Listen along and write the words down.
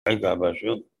God bless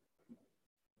you.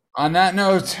 On that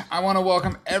note, I want to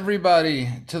welcome everybody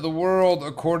to the world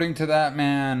according to that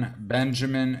man,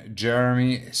 Benjamin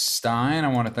Jeremy Stein. I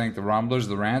want to thank the Rumblers,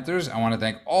 the Ranters. I want to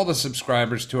thank all the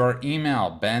subscribers to our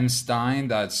email,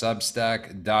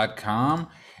 benstein.substack.com.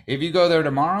 If you go there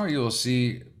tomorrow, you will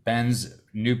see Ben's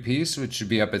new piece, which should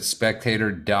be up at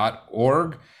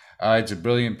spectator.org. It's a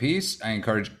brilliant piece. I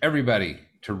encourage everybody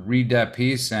to read that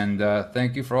piece, and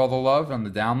thank you for all the love and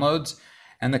the downloads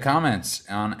and the comments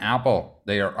on Apple.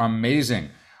 They are amazing.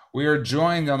 We are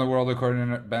joined on the World According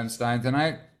to Ben Stein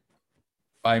tonight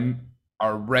by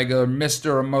our regular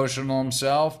Mr. Emotional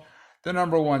himself, the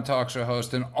number one talk show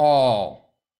host in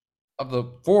all of the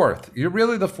fourth. You're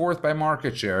really the fourth by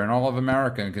market share in all of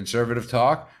America in conservative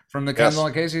talk from the Kendall Yes.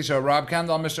 and Casey show. Rob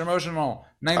Kendall, Mr. Emotional,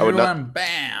 I would not. 91,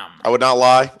 bam. I would not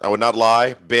lie. I would not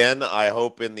lie. Ben, I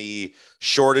hope in the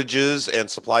shortages and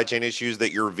supply chain issues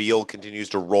that your veal continues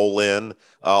to roll in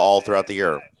all throughout the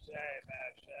year.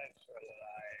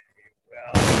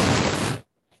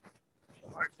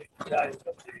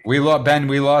 Ben,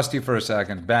 we lost you for a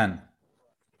second. Ben,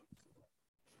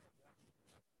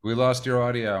 we lost your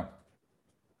audio.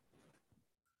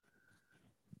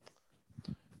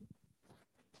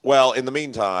 Well, in the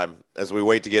meantime, as we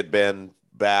wait to get Ben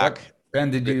back.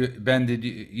 What? Ben,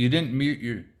 you didn't mute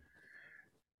your,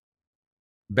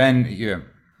 Ben, yeah.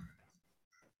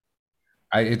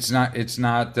 It's not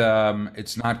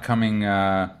coming,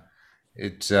 the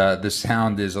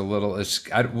sound is a little,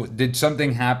 did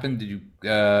something happen? Did you,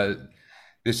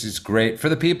 this is great. For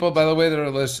the people, by the way, that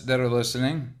are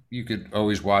listening, you could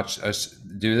always watch us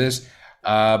do this.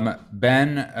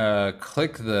 Ben,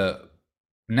 click the,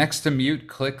 next to mute,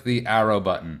 click the arrow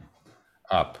button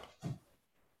up.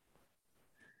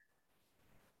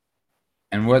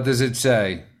 And what does it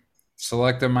say?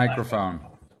 Select a microphone.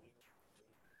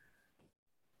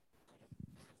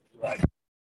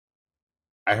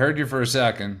 I heard you for a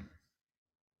second.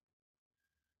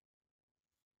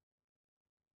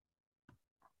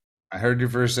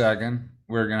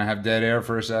 We're going to have dead air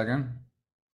for a second.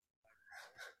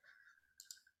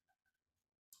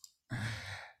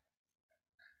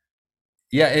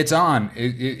 Yeah, it's on.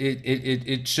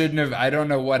 It shouldn't have. I don't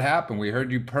know what happened. We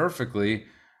heard you perfectly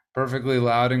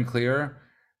loud and clear.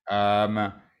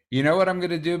 You know what I'm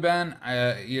going to do, Ben?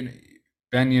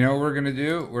 Ben, you know what we're going to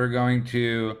do? We're going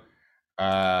to,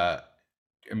 I'm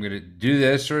going to do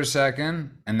this for a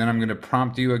second, and then I'm going to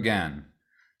prompt you again.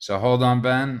 So hold on,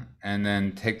 Ben, and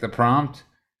then take the prompt,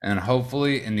 and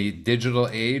hopefully in the digital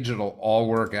age, it'll all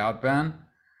work out, Ben.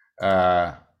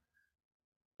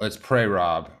 Let's pray,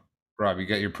 Rob. Rob, you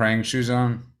got your praying shoes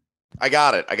on? I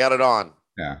got it on.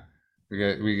 Yeah.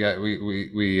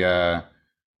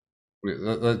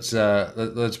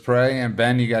 Let's pray. And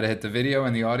Ben, you got to hit the video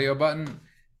and the audio button.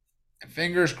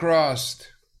 Fingers crossed.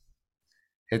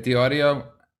 Hit the audio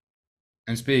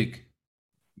and speak.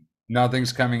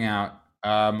 Nothing's coming out.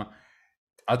 I'll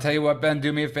tell you what, Ben,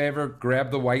 do me a favor.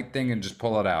 Grab the white thing and just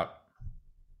pull it out.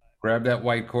 Grab that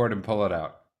white cord and pull it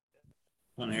out.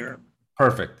 On here.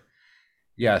 Perfect.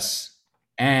 Yes.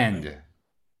 And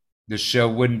the show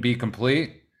wouldn't be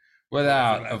complete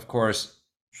without, of course.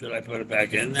 Should I put it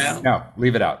back in now? No,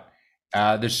 leave it out.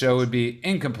 The show would be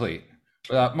incomplete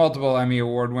without multiple Emmy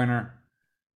Award winner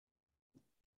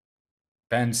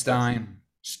Ben Stein,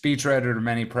 speechwriter to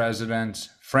many presidents,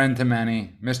 friend to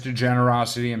many, Mr.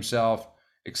 Generosity himself,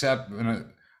 except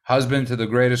husband to the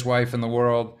greatest wife in the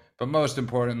world, but most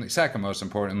importantly, second most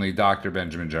importantly, Dr.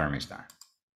 Benjamin Jeremy Stein.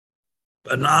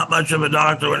 But not much of a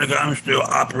doctor when it comes to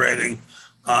operating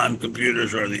on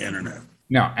computers or the internet.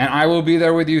 No, and I will be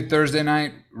there with you Thursday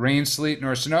night, rain, sleet,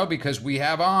 nor snow, because we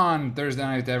have on Thursday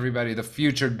night to everybody the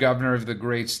future governor of the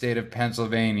great state of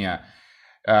Pennsylvania.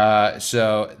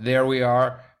 So there we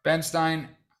are. Ben Stein,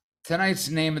 tonight's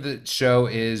name of the show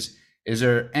is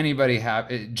there anybody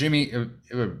happy? Jimmy,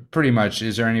 pretty much,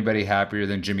 is there anybody happier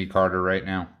than Jimmy Carter right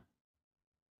now?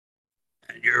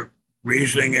 And your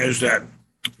reasoning is that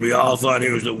we all thought he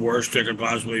was the worst there could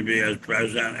possibly be as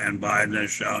president, and Biden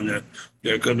has shown that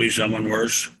there could be someone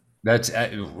worse. That's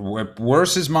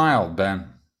worse is mild,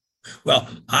 Ben. Well,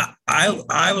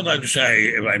 I would like to say,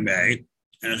 if I may,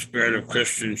 in a spirit of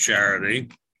Christian charity,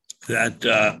 that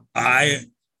I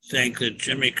think that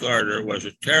Jimmy Carter was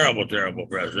a terrible, terrible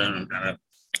president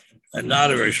and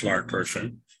not a very smart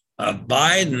person.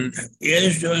 Biden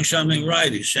is doing something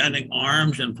right. He's sending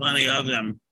arms and plenty of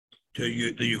them to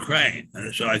the Ukraine.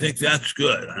 And so I think that's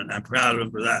good. And I'm proud of him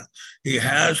for that. He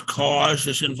has caused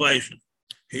this inflation.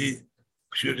 He,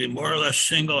 more or less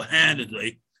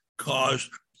single-handedly caused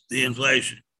the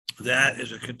inflation. That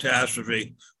is a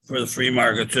catastrophe for the free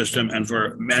market system and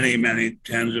for many, many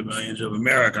tens of millions of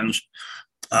Americans.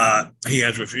 He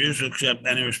has refused to accept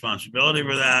any responsibility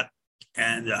for that.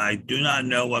 And I do not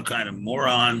know what kind of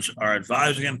morons are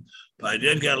advising him, but I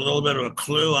did get a little bit of a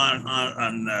clue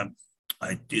on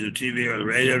either TV or the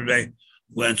radio today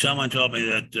when someone told me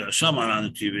that someone on the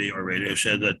TV or radio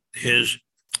said that his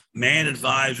main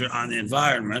advisor on the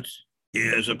environment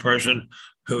is a person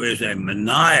who is a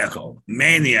maniacal,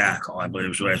 I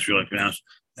believe is the way it's really pronounced,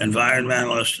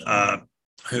 environmentalist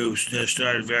who has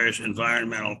started various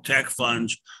environmental tech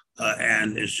funds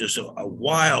and is just a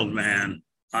wild man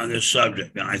on this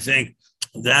subject. And I think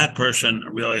that person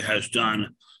really has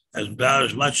done about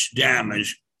as much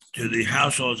damage to the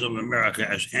households of America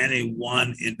as any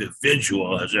one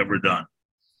individual has ever done.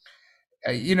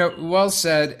 Well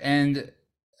said. And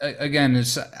again,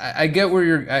 I get where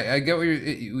you're.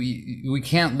 We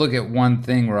can't look at one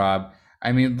thing, Rob.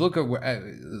 I mean, look at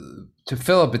to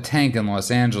fill up a tank in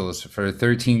Los Angeles for a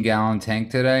 13-gallon tank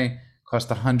today cost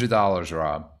 $100,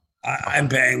 Rob. I'm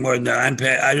paying more than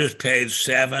that. I just paid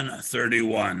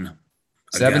 $7.31.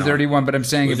 $7.31, but I'm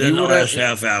saying within the last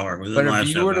half hour. But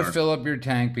if you were to fill up your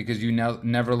tank because you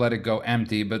never let it go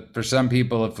empty, but for some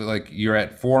people, if like you're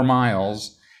at 4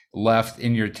 miles left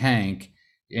in your tank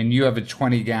and you have a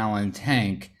 20-gallon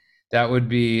tank, that would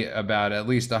be about at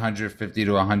least $150 to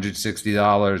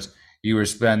 $160 you were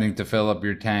spending to fill up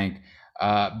your tank.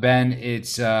 Ben,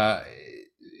 it's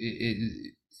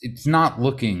not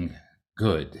looking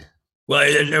good. Well,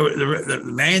 the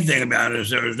main thing about it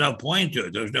is there was no point to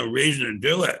it. There was no reason to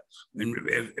do it. When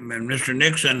Mr.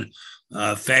 Nixon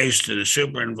faced the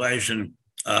superinflation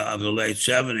of the late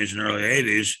 70s and early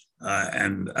 80s,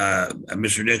 and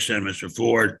Mr. Nixon and Mr.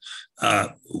 Ford,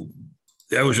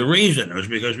 there was a reason. It was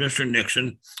because Mr.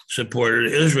 Nixon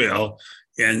supported Israel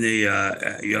in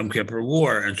the Yom Kippur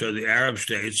War. And so the Arab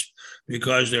states,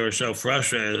 because they were so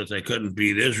frustrated that they couldn't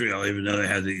beat Israel, even though they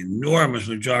had the enormous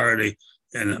majority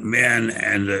in men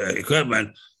and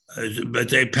equipment, but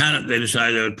they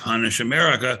decided they would punish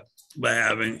America by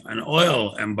having an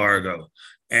oil embargo.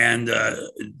 And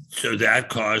so that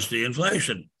caused the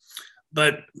inflation.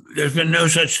 But there's been no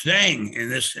such thing in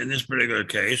this particular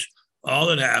case. All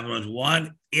that happened was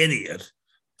one idiot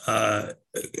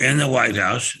in the White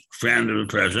House, friend of the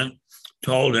president,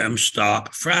 told him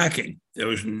stop fracking. There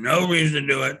was no reason to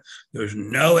do it. There was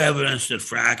no evidence that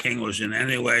fracking was in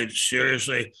any way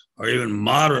seriously or even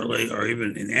moderately or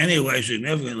even in any way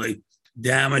significantly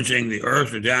damaging the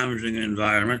earth or damaging the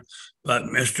environment. But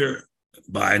Mr.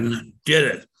 Biden did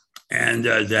it. And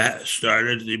that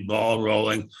started the ball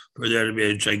rolling for there to be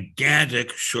a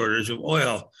gigantic shortage of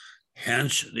oil,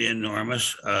 hence the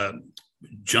enormous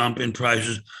jump in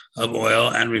prices of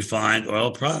oil and refined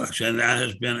oil products. And that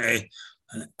has been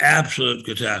an absolute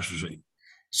catastrophe.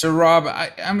 So, Rob,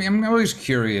 I'm always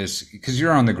curious because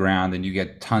you're on the ground and you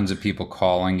get tons of people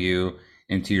calling you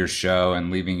into your show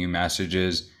and leaving you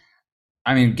messages.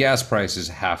 I mean, gas prices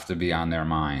have to be on their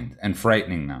mind and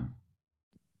frightening them.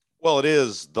 Well, it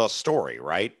is the story,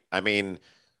 right? I mean,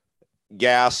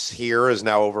 gas here is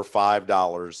now over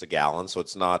 $5 a gallon, so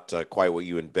it's not quite what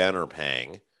you and Ben are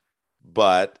paying.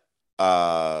 But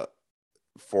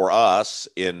for us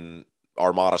in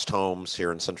our modest homes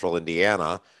here in central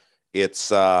Indiana,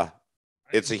 it's a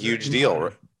huge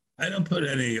deal. I don't put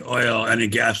any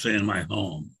gasoline in my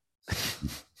home.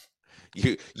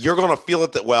 You're going to feel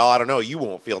it. Well, I don't know. You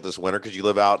won't feel it this winter because you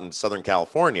live out in Southern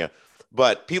California,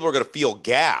 but people are going to feel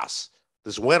gas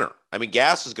this winter. I mean,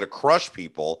 gas is going to crush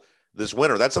people this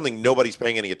winter. That's something nobody's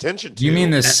paying any attention to. You mean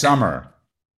this summer?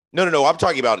 No. I'm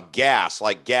talking about gas,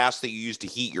 like gas that you use to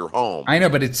heat your home. I know,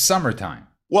 but it's summertime.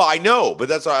 Well, I know, but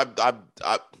that's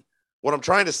what I'm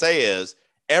trying to say is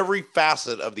every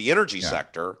facet of the energy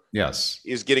sector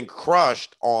is getting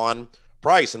crushed on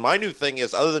price. And my new thing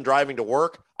is, other than driving to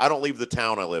work, I don't leave the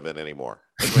town I live in anymore.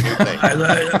 That's my new thing.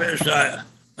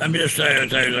 Let me just tell you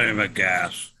something about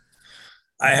gas.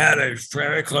 I had a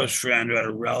very close friend who had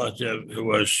a relative who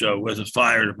was with the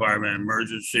fire department,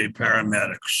 emergency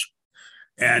paramedics.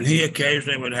 And he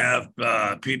occasionally would have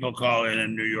people call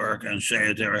in New York and say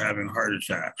that they were having heart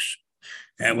attacks.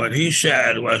 And what he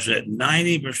said was that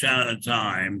 90% of the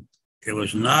time, it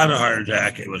was not a heart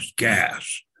attack, it was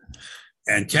gas.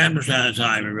 And 10% of the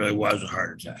time, it really was a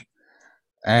heart attack.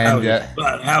 And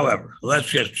but however,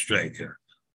 let's get straight here.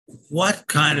 What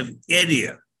kind of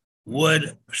idiot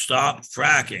would stop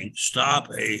fracking, stop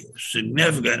a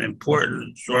significant,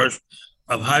 important source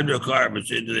of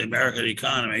hydrocarbons into the American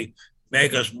economy,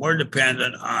 make us more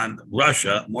dependent on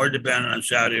Russia, more dependent on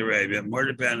Saudi Arabia, more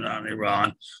dependent on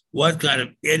Iran? What kind of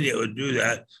idiot would do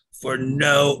that for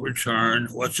no return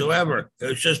whatsoever. It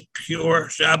was just pure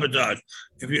sabotage.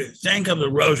 If you think of the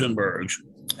Rosenbergs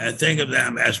and think of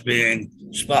them as being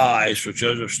spies for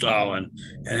Joseph Stalin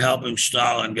and helping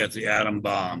Stalin get the atom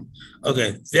bomb,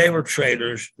 okay, they were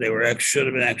traitors. They were should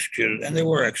have been executed, and they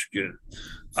were executed.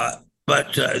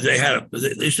 But they had at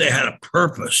least they had a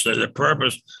purpose. The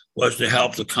purpose was to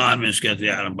help the communists get the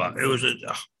atom bomb. It was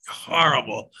a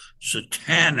horrible,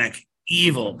 satanic,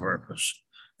 evil purpose,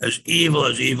 as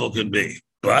evil could be.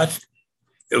 But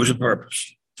it was a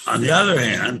purpose. On the other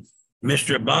hand,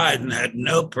 Mr. Biden had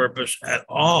no purpose at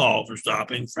all for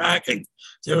stopping fracking.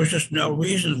 There was just no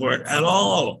reason for it at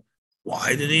all.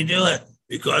 Why did he do it?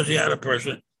 Because he had a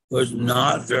person who was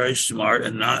not very smart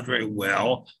and not very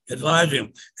well advising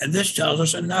him. And this tells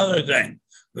us another thing,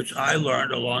 which I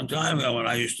learned a long time ago when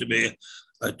I used to be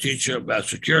a teacher about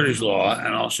securities law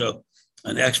and also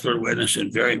an expert witness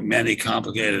in very many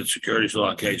complicated securities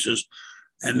law cases.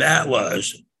 And that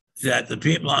was that the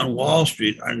people on Wall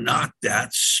Street are not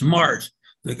that smart.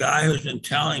 The guy who's been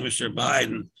telling Mr.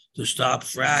 Biden to stop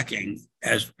fracking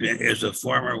is a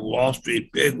former Wall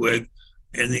Street bigwig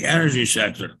in the energy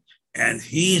sector. And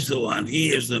he's the one, he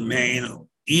is the main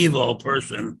evil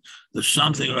person, the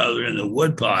something or other in the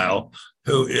woodpile,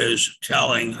 who is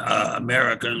telling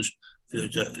Americans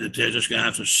that they're just going to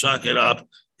have to suck it up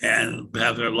and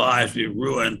have their lives be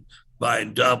ruined by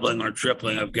doubling or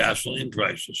tripling of gasoline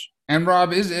prices. And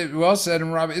Rob, is it well said?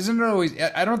 And Rob, isn't it always?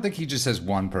 I don't think he just has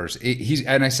one person.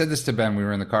 And I said this to Ben. We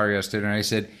were in the car yesterday, and I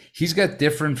said he's got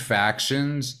different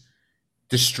factions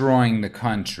destroying the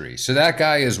country. So that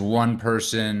guy is one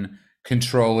person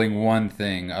controlling one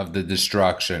thing of the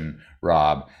destruction,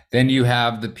 Rob. Then you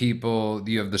have the people,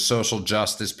 you have the social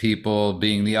justice people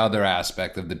being the other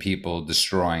aspect of the people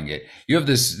destroying it. You have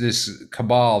this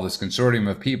cabal, this consortium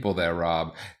of people there,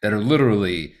 Rob, that are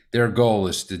literally, their goal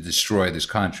is to destroy this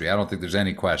country. I don't think there's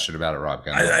any question about it, Rob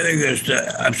Kendall. I think there's,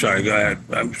 I'm sorry, go ahead.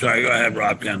 Go ahead,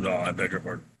 Rob Kendall. I beg your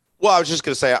pardon. Well, I was just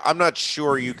going to say, I'm not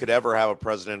sure you could ever have a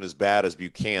president as bad as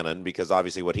Buchanan, because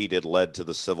obviously what he did led to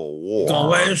the Civil War. No,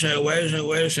 wait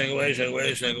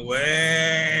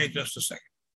just a second.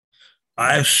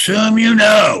 I assume you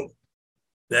know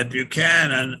that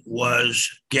Buchanan was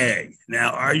gay. Now,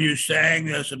 are you saying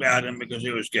this about him because he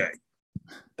was gay?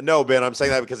 No, Ben, I'm saying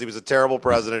that because he was a terrible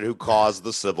president who caused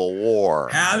the Civil War.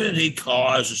 How did he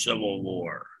cause the Civil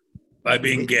War? By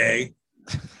being gay?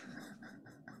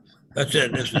 That's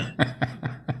it, isn't it?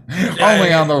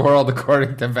 Only on the world,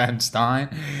 according to Ben Stein.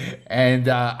 And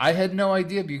I had no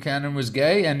idea Buchanan was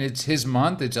gay, and it's his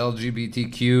month. It's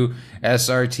LGBTQ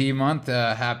SRT month.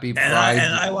 Happy Pride.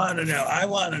 And I want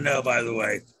to know, by the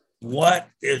way, what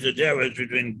is the difference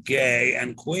between gay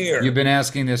and queer? You've been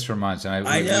asking this for months. And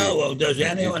I know. Well, does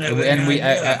anyone have any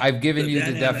idea? I've given you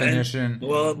the definition.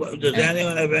 Does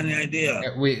anyone have any idea?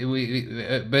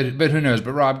 But who knows?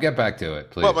 But Rob, get back to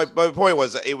it, please. Well, my point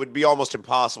was it would be almost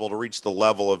impossible to reach the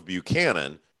level of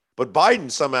Buchanan, but Biden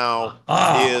somehow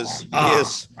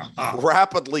is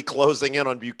rapidly closing in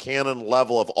on Buchanan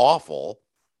level of awful,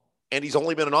 and he's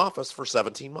only been in office for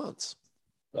 17 months.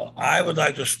 Well, I would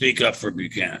like to speak up for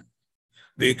Buchanan,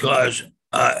 because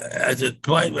at the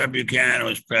point where Buchanan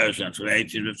was president from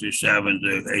 1857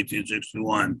 to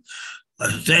 1861,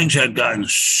 things had gotten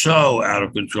so out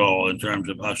of control in terms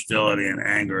of hostility and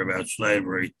anger about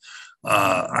slavery.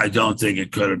 I don't think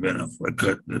it could have been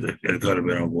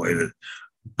avoided.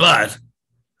 But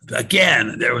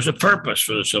again, there was a purpose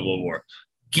for the Civil War.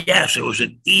 Yes, it was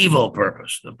an evil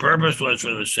purpose. The purpose was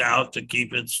for the South to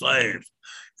keep its slaves.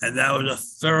 And that was a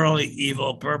thoroughly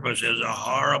evil purpose. It was a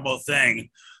horrible thing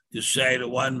to say to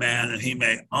one man that he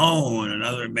may own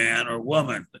another man or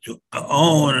woman, to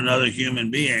own another human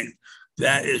being.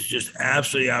 That is just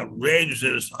absolutely outrageous.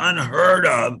 It is unheard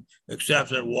of,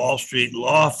 except at Wall Street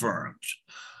law firms.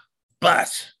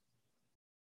 But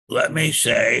let me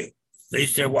say, at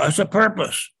least there was a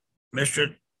purpose.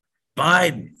 Mr.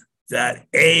 Biden, that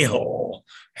a-hole,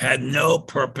 had no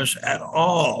purpose at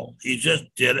all. He just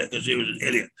did it because he was an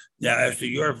idiot. Now, as to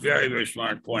your very, very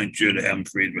smart point, Judah M.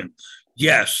 Friedman,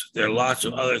 yes, there are lots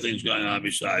of other things going on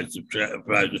besides the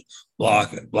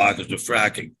blockage of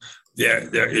fracking.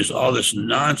 There is all this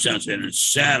nonsense and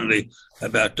insanity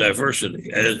about diversity,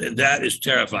 and that is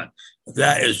terrifying.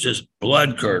 That is just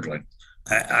blood-curdling.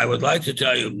 I would like to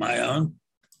tell you my own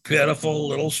pitiful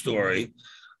little story.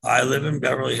 I live in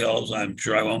Beverly Hills. I'm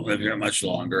sure I won't live here much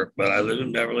longer, but I live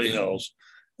in Beverly Hills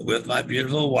with my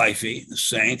beautiful wifey,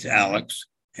 Saint Alex,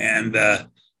 and a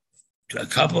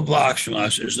couple of blocks from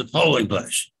us is the polling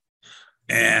place.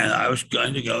 And I was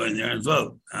going to go in there and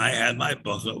vote. I had my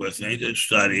booklet with me to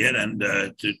study it and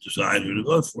to decide who to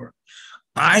vote for.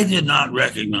 I did not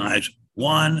recognize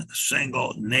one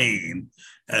single name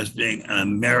as being an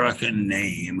American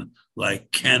name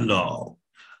like Kendall.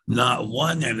 Not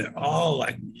one name. They're all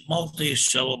like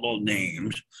multi-syllable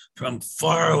names from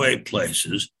faraway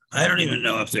places. I don't even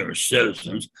know if they were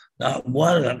citizens. Not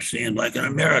one of them seemed like an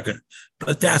American.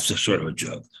 But that's a sort of a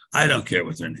joke. I don't care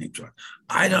what their names are.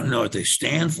 I don't know what they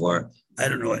stand for. I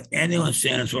don't know what anyone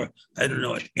stands for. I don't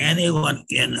know what anyone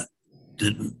in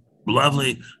the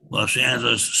lovely Los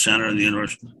Angeles center of the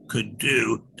universe could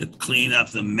do to clean up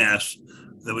the mess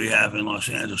that we have in Los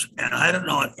Angeles. And I don't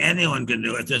know what anyone can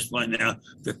do at this point now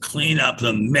to clean up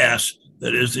the mess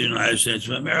that is the United States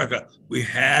of America. We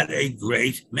had a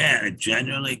great man, a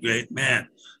genuinely great man,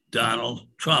 Donald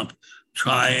Trump,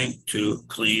 trying to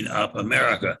clean up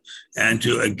America and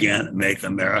to, again, make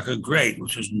America great,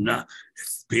 which is not,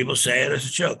 people say it as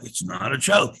a joke. It's not a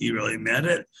joke. He really meant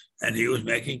it, and he was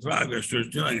making progress towards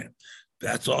doing it.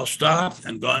 That's all stopped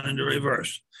and gone into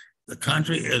reverse. The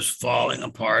country is falling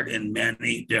apart in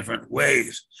many different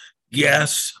ways.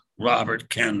 Yes, Robert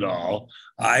Kendall,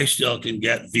 I still can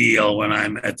get veal when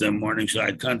I'm at the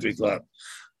Morningside Country Club,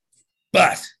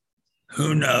 but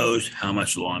who knows how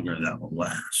much longer that will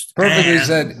last. Perfectly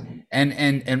said.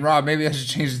 And Rob, maybe I should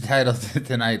change the title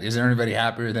tonight. Is there anybody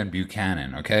happier than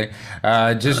Buchanan? Okay,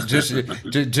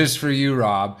 just for you,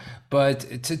 Rob.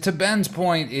 But to Ben's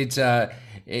point, it's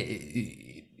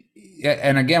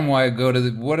and again, why I go to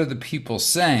what are the people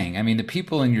saying? I mean, the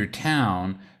people in your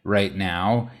town right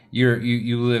now.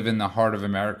 You live in the heart of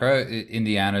America.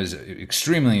 Indiana is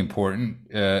extremely important.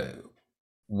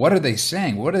 What are they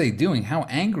saying? What are they doing? How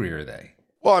angry are they?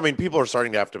 Well, I mean, people are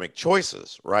starting to have to make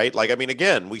choices, right? Like, I mean,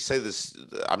 again, we say this,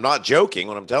 I'm not joking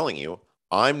when I'm telling you,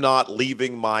 I'm not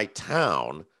leaving my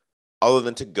town other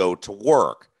than to go to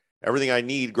work. Everything I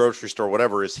need, grocery store,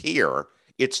 whatever, is here.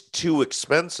 It's too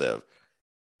expensive.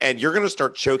 And you're going to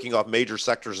start choking off major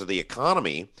sectors of the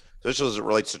economy, especially as it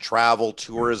relates to travel,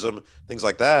 tourism, things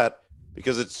like that,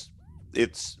 because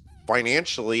it's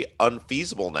financially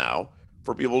unfeasible now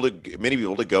for many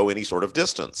people to go any sort of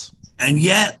distance. And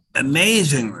yet,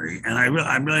 amazingly, and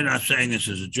I'm really not saying this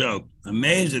as a joke,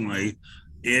 amazingly,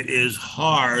 it is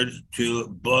hard to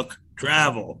book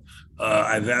travel.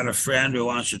 I've had a friend who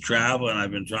wants to travel, and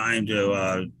I've been trying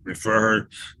to refer her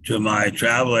to my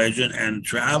travel agent, and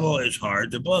travel is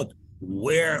hard to book.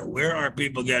 Where are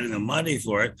people getting the money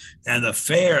for it? And the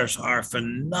fares are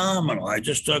phenomenal. I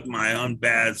just took my own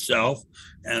bad self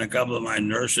and a couple of my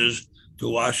nurses to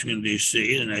Washington,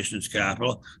 D.C., the nation's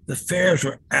capital. The fares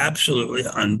were absolutely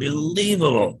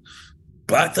unbelievable.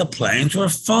 But the planes were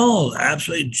full,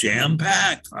 absolutely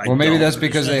jam-packed. Well, maybe that's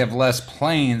because they have less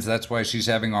planes. That's why she's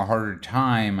having a harder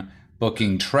time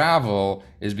booking travel,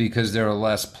 is because there are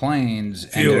less planes.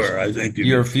 Fewer, I think.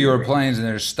 You're fewer planes, and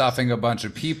they're stuffing a bunch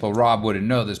of people. Rob wouldn't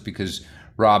know this because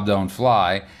Rob don't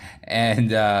fly. And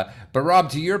but Rob,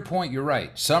 to your point, you're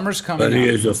right. Summer's coming up. But he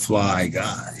is a fly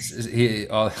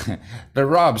guy. But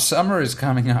Rob, summer is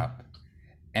coming up,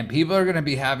 and people are going to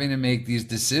be having to make these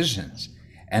decisions.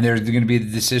 And there's going to be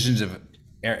the decisions of,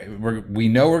 we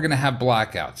know we're going to have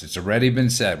blackouts. It's already been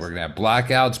said. We're going to have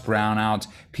blackouts, brownouts.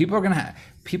 People are going to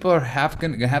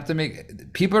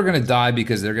die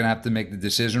because they're going to have to make the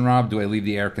decision, Rob, do I leave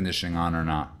the air conditioning on or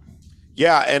not?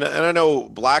 Yeah, and I know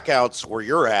blackouts where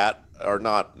you're at are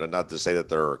not to say that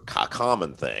they're a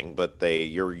common thing, but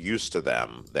you're used to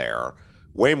them there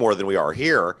way more than we are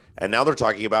here. And now they're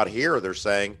talking about here. They're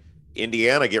saying,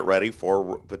 Indiana, get ready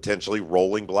for potentially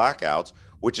rolling blackouts,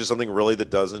 which is something really that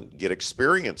doesn't get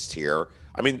experienced here.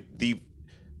 I mean,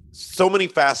 so many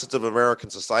facets of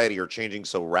American society are changing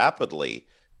so rapidly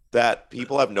that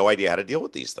people have no idea how to deal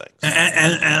with these things.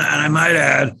 And I might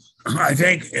add, I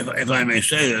think, if I may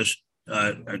say this,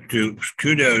 to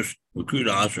kudos,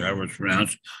 or however it's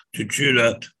pronounced, to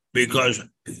Judah, because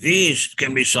these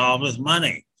can be solved with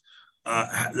money.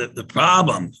 The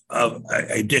problem of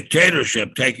a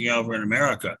dictatorship taking over in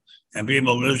America and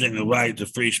people losing the right to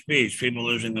free speech, people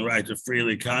losing the right to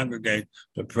freely congregate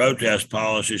to protest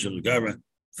policies of the government,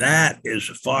 that is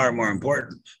far more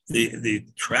important. The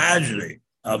tragedy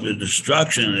of the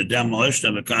destruction and the demolition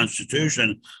of the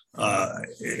Constitution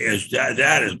is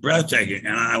breathtaking.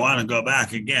 And I want to go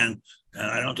back again,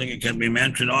 and I don't think it can be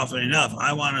mentioned often enough.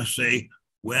 I want to see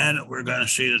when we're going to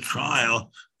see the trial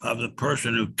of the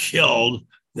person who killed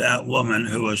that woman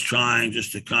who was trying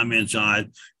just to come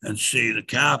inside and see the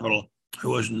Capitol, who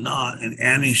was not in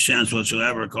any sense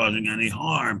whatsoever causing any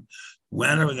harm.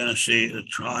 When are we going to see the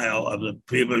trial of the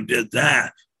people who did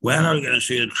that? When are we going to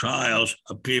see the trials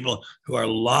of people who are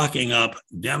locking up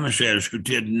demonstrators who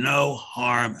did no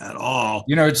harm at all?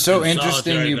 It's so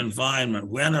interesting. Solitary confinement.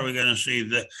 When are we going to see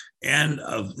the end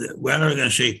of when are we going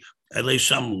to see at least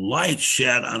some light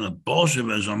shed on the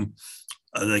Bolshevism,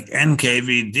 the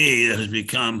NKVD that has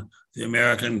become the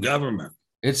American government?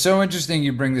 It's so interesting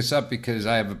you bring this up because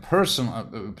I have a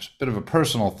bit of a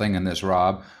personal thing in this,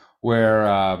 Rob, where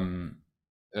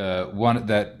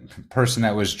that person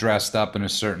that was dressed up in a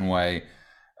certain way,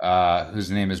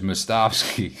 whose name is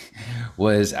Mustovsky,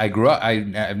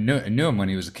 I knew him when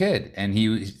he was a kid, and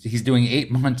he's doing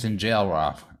 8 months in jail,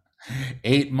 Rob.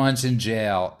 8 months in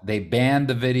jail. They banned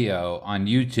the video on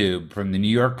YouTube from the New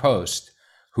York Post,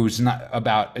 who's not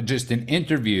about just an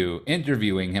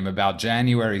interviewing him about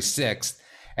January 6th.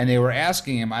 And they were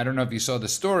asking him, I don't know if you saw the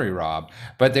story, Rob,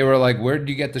 but they were like, where did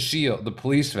you get the shield, the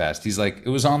police vest? He's like, it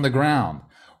was on the ground.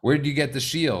 Where did you get the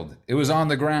shield? It was on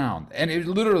the ground. And it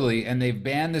literally, and they've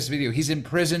banned this video. He's in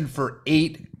prison for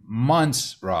 8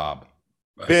 months, Rob.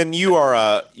 Ben, you are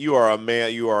a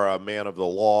man of the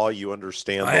law. You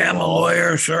understand the law. I am a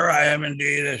lawyer, sir. I am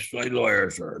indeed a lawyer,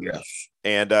 sir. Yes.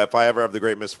 And if I ever have the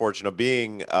great misfortune of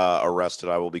being arrested,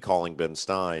 I will be calling Ben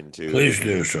Stein to please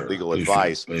do, sir. Legal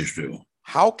advice. Please do.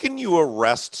 How can you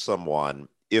arrest someone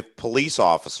if police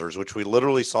officers, which we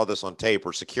literally saw this on tape,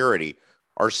 or security,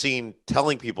 are seen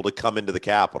telling people to come into the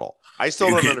Capitol? I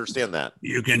still don't understand that.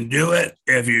 You can do it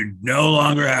if you no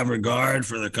longer have regard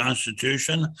for the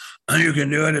Constitution. You can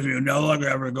do it if you no longer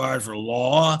have regard for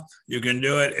law. You can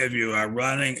do it if you are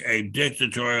running a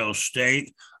dictatorial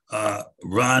state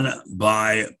run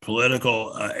by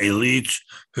political elites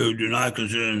who do not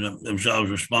consider themselves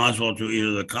responsible to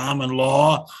either the common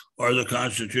law or the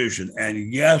Constitution.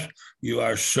 And yes, you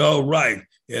are so right.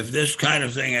 If this kind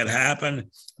of thing had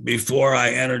happened before I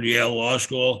entered Yale Law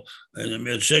School in the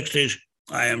mid-'60s,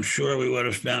 I am sure we would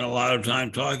have spent a lot of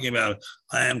time talking about it.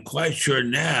 I am quite sure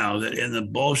now that in the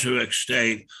Bolshevik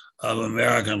state of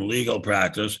American legal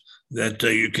practice that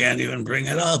you can't even bring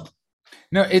it up.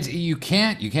 No, you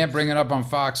can't bring it up on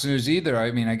Fox News either.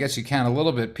 I mean, I guess you can a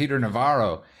little bit. Peter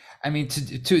Navarro. I mean, to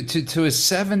a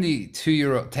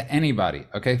 72-year-old, to anybody,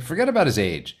 okay, forget about his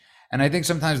age. And I think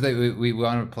sometimes we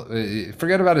want to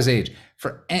forget about his age.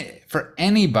 For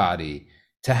anybody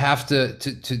to have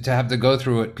to go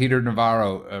through what Peter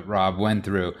Navarro, Rob, went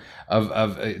through of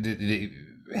the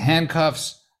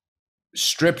handcuffs,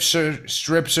 strip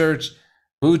search,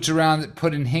 boots around,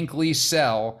 put in Hinckley's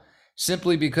cell,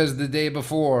 simply because the day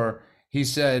before he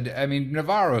said, I mean,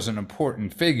 Navarro's an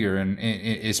important figure, and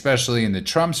especially in the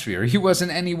Trump sphere. He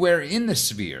wasn't anywhere in the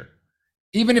sphere.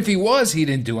 Even if he was, he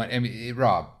didn't do it. I mean,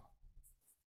 Rob.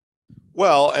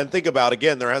 Well, and think about,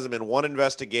 again, there hasn't been one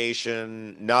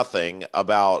investigation, nothing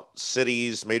about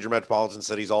cities, major metropolitan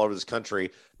cities all over this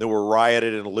country that were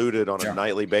rioted and looted on a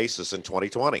nightly basis in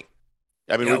 2020.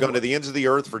 I mean, we're going to the ends of the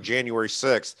earth for January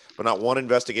 6th, but not one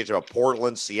investigation about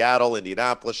Portland, Seattle,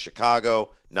 Indianapolis, Chicago,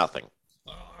 nothing.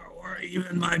 Or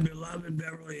even my beloved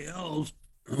Beverly Hills,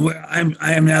 where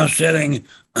I am now sitting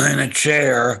in a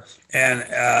chair, and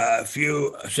a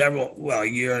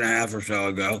year and a half or so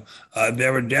ago,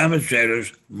 there were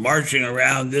demonstrators marching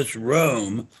around this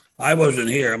room. I wasn't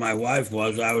here. My wife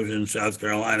was. I was in South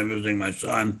Carolina visiting my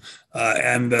son,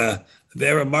 and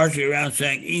they were marching around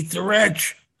saying, "Eat the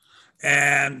rich."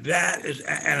 And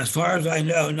as far as I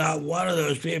know, not one of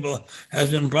those people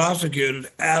has been prosecuted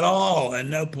at all, and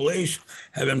no police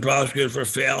have been prosecuted for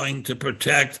failing to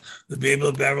protect the people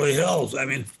of Beverly Hills. I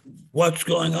mean, what's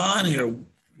going on here?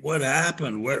 What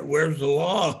happened? Where's the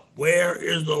law? Where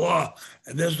is the law?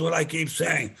 And this is what I keep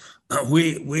saying.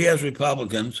 We as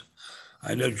Republicans,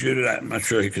 I know Judah, I'm not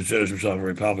sure he considers himself a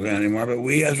Republican anymore, but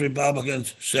we as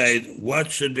Republicans say,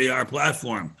 what should be our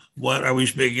platform? What are we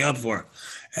speaking up for?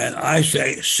 And I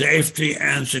say safety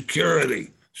and security,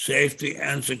 safety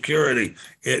and security.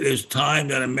 It is time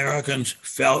that Americans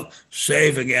felt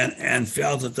safe again and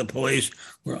felt that the police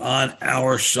were on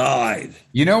our side.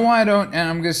 You know why I don't, and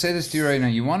I'm going to say this to you right now.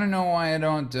 You want to know why I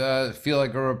don't feel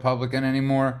like a Republican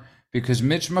anymore? Because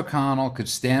Mitch McConnell could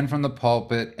stand from the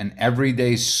pulpit and every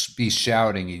day be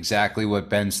shouting exactly what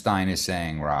Ben Stein is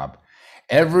saying, Rob.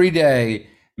 Every day,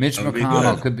 Mitch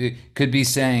McConnell could be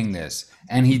saying this.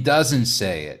 And he doesn't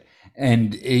say it,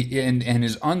 and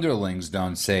his underlings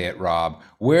don't say it, Rob.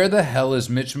 Where the hell is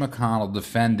Mitch McConnell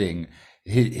defending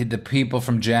the people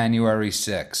from January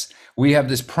 6th? We have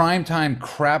this primetime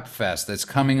crap fest that's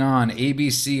coming on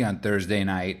ABC on Thursday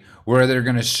night where they're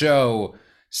going to show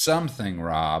something,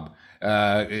 Rob.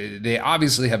 They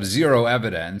obviously have zero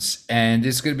evidence, and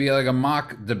it's going to be like a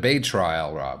mock debate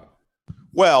trial, Rob.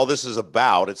 Well, it's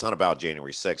not about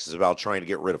January 6th. It's about trying to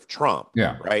get rid of Trump.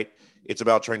 Yeah. Right. It's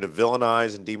about trying to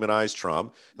villainize and demonize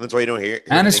Trump. And that's why you don't hear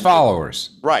and his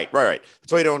followers. Right.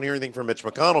 That's why you don't hear anything from Mitch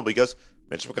McConnell, because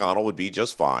Mitch McConnell would be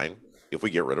just fine if we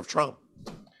get rid of Trump.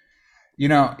 You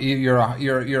know, you're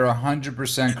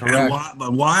 100% correct.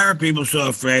 But why are people so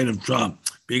afraid of Trump?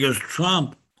 Because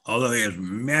Trump, although he has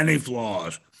many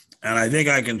flaws, and I think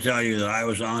I can tell you that I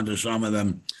was on to some of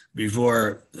them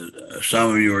before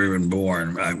some of you were even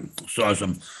born. I saw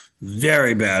some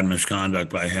very bad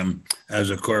misconduct by him as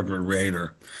a corporate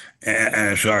raider,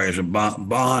 as a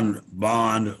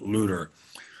bond looter.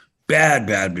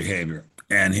 Bad behavior.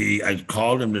 And I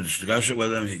called him to discuss it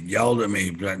with him. He yelled at me.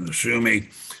 He threatened to sue me.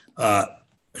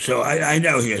 So I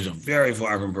know he is a very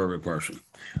far from perfect person.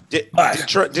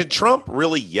 Did Trump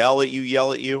really yell at you?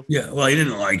 Yeah. Well, he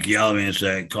didn't yell at me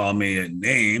and call me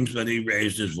names, but he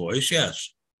raised his voice.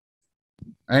 Yes.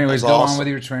 Anyways, go on with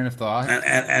your train of thought.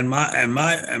 And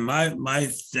my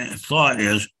thought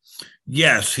is,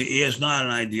 yes, he is not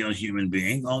an ideal human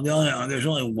being. There's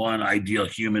only one ideal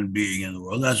human being in the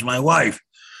world. That's my wife.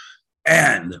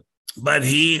 But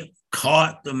he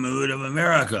caught the mood of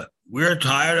America. We're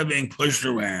tired of being pushed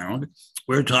around.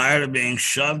 We're tired of being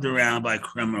shoved around by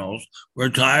criminals. We're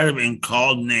tired of being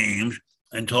called names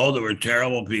and told that we're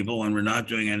terrible people when we're not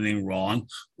doing anything wrong.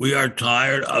 We are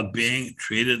tired of being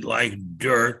treated like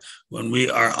dirt when we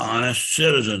are honest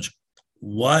citizens.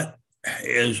 What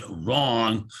is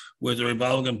wrong with the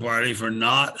Republican Party for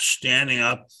not standing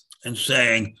up and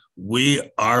saying, we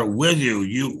are with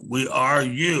you. We are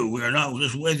you. We are not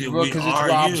just with you. Well, because it's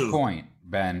Rob's point,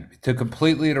 Ben. To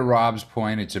Rob's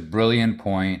point, it's a brilliant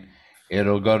point.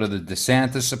 It'll go to the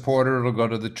DeSantis supporter. It'll go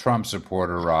to the Trump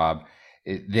supporter, Rob.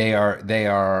 They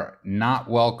are not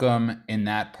welcome in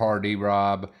that party,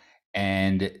 Rob,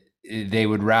 and they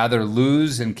would rather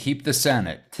lose and keep the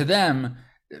Senate. To them,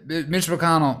 Mitch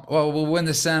McConnell, well, we'll win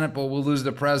the Senate, but we'll lose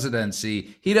the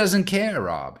presidency. He doesn't care,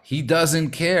 Rob. He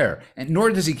doesn't care, and nor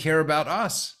does he care about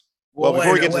us. Well,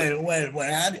 wait,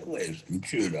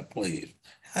 Judah, please.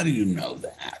 How do you know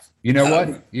that? You know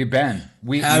what? You Ben.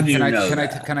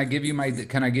 Can I give you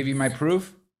my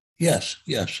proof? Yes.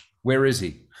 Where is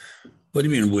he? What do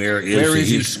you mean, where is he? Where is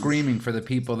he screaming for the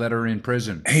people that are in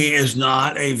prison? He is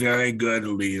not a very good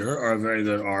leader or a very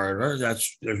good orator.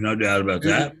 There's no doubt about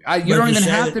that. You don't even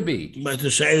have to be. But to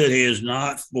say that he is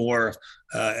not for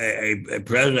a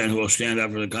president who will stand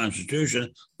up for the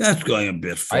Constitution, that's going a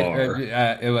bit far.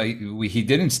 He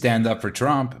didn't stand up for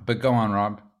Trump, but go on,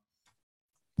 Rob.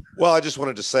 Well, I just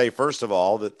wanted to say, first of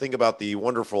all, that think about the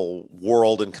wonderful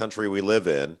world and country we live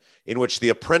in which the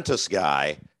apprentice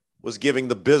guy was giving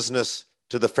the business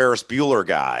to the Ferris Bueller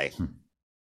guy.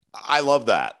 I love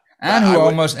that.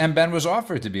 And Ben was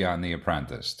offered to be on The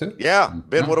Apprentice too. Yeah,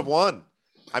 Ben would have won.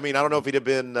 I mean, I don't know if he'd have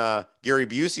been Gary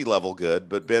Busey level good,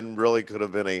 but Ben really could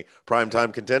have been a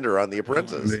primetime contender on The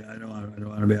Apprentice. I don't want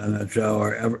to be on that show,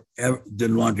 or ever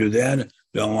didn't want to then,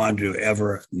 don't want to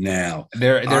ever now.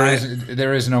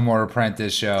 There is no more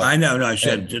Apprentice show. I know. No, I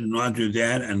said didn't want to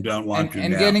then and don't want to now.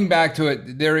 And getting back to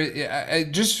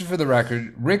it, just for the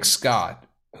record, Rick Scott,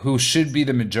 who should be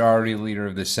the majority leader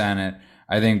of the Senate,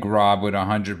 I think Rob would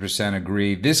 100%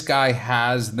 agree. This guy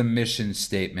has the mission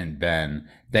statement, Ben,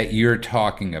 that you're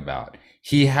talking about.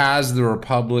 He has the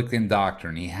Republican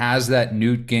doctrine. He has that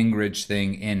Newt Gingrich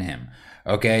thing in him.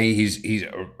 Okay, he's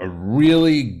a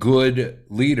really good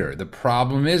leader. The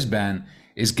problem is, Ben,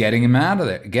 is getting him out of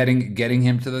there, getting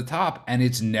him to the top, and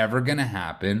it's never going to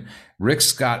happen. Rick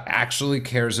Scott actually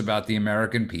cares about the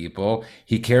American people.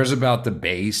 He cares about the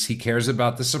base. He cares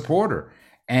about the supporter.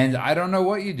 And I don't know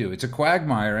what you do. It's a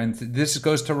quagmire. And this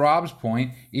goes to Rob's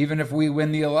point. Even if we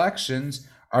win the elections,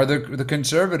 are the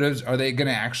conservatives, are they going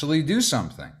to actually do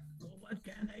something? Well, what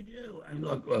can they do? And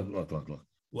look.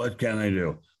 What can they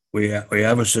do? We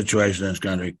have a situation in this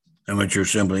country in which you're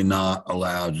simply not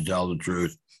allowed to tell the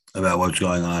truth about what's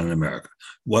going on in America.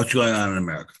 What's going on in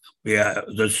America?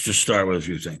 Let's just start with a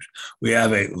few things. We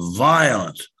have a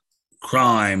violent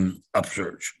crime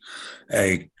upsurge,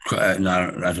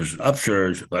 not just an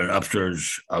upsurge, but an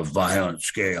upsurge of violent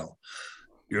scale.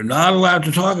 You're not allowed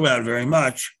to talk about it very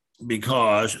much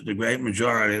because the great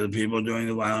majority of the people doing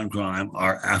the violent crime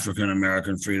are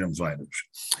African-American freedom fighters.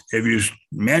 If you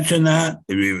mention that,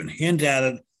 if you even hint at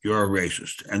it, you're a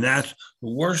racist. And that's the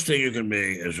worst thing you can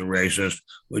be is a racist,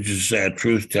 which is to say a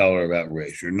truth teller about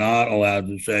race. You're not allowed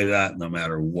to say that no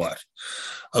matter what.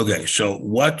 Okay, so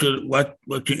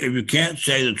if you can't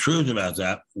say the truth about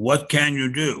that, what can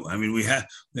you do? I mean, we have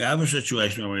a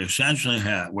situation where we essentially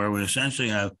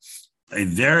have a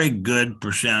very good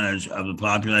percentage of the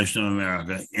population of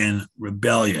America in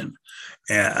rebellion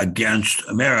against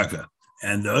America.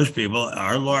 And those people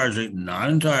are largely, not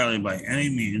entirely by any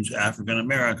means, African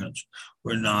Americans.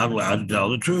 We're not allowed to tell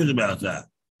the truth about that.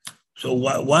 So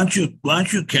once you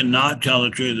cannot tell the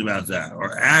truth about that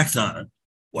or act on it,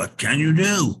 what can you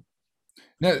do?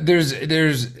 No, there's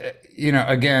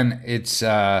again, it's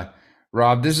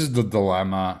Rob, this is the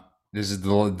dilemma. This is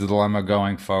the dilemma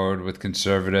going forward with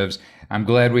conservatives. I'm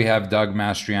glad we have Doug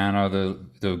Mastriano,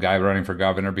 the guy running for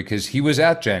governor, because he was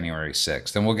at January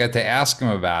 6th, and we'll get to ask him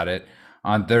about it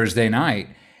on Thursday night.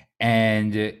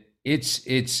 And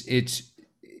it's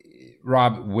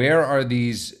Rob, where are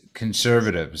these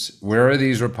conservatives? Where are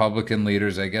these Republican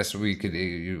leaders? I guess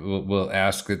we'll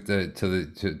ask it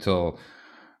till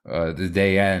the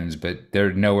day ends, but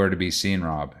they're nowhere to be seen,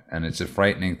 Rob, and it's a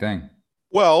frightening thing.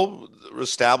 Well,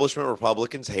 establishment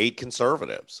Republicans hate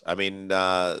conservatives. I mean,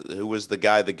 who was the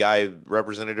guy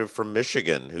representative from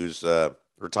Michigan who's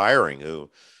retiring, who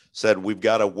said we've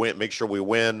got to make sure we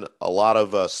win a lot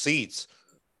of seats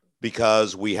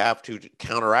because we have to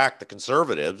counteract the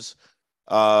conservatives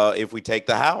if we take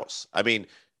the House. I mean,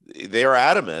 they're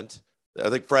adamant. I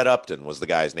think Fred Upton was the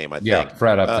guy's name, I think. Yeah,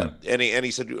 Fred Upton. And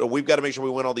he said, we've got to make sure we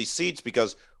win all these seats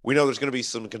because we know there's going to be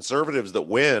some conservatives that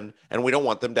win, and we don't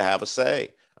want them to have a say.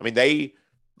 I mean, they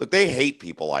hate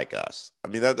people like us. I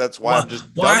mean, that's why I'm just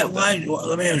why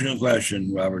let me ask you a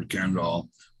question, Robert Kendall.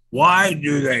 Why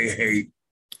do they hate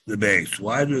the base?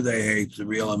 Why do they hate the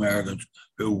real Americans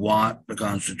who want the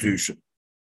Constitution?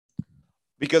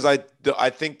 Because I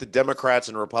think the Democrats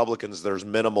and Republicans, there's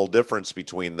minimal difference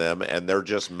between them, and they're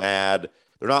just mad.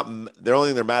 The only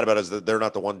thing they're mad about is that they're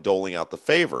not the one doling out the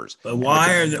favors. But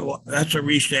that's a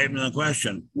restatement of the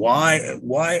question. Why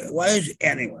is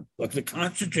anyone? Look, the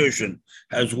Constitution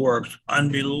has worked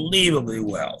unbelievably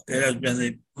well. It has been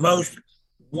the most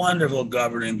wonderful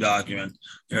governing document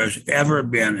there has ever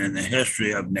been in the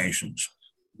history of nations.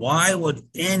 Why would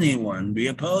anyone be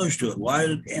opposed to it? Why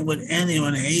would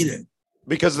anyone hate it?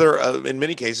 Because they're, in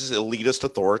many cases, elitist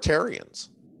authoritarians.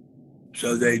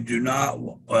 So they do not.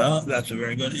 Well, that's a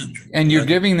very good answer. And you're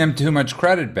giving them too much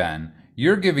credit, Ben.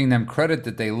 You're giving them credit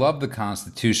that they love the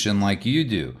Constitution like you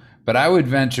do. But I would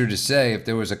venture to say if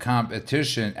there was a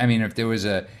competition, if there was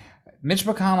Mitch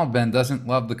McConnell, Ben, doesn't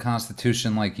love the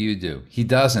Constitution like you do. He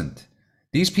doesn't.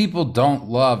 These people don't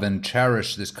love and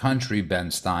cherish this country, Ben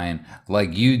Stein,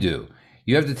 like you do.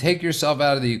 You have to take yourself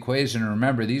out of the equation and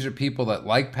remember these are people that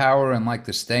like power and like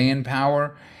to stay in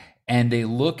power, and they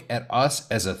look at us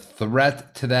as a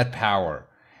threat to that power.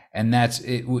 And that's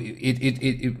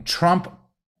it. Trump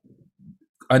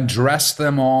undressed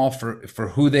them all for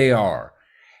who they are.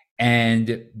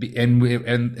 And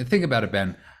think about it,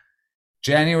 Ben.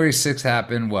 January 6th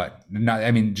happened, what?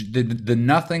 The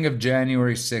nothing of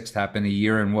January 6th happened a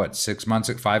year and what, 7 months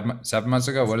ago?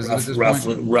 What is it at this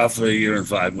point? Roughly a year and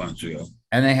 5 months ago.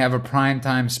 And they have a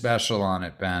primetime special on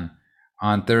it, Ben,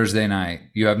 on Thursday night.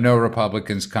 You have no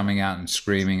Republicans coming out and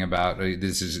screaming about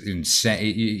this is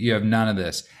insane. You have none of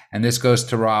this. And this goes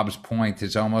to Rob's point.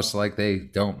 It's almost like they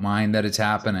don't mind that it's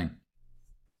happening.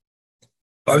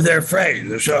 Or they're afraid.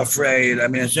 They're so afraid. I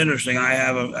mean, it's interesting. I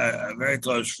have a very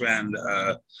close friend,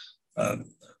 not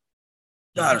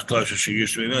as close as she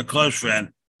used to be, but a close friend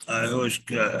who was,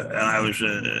 and I was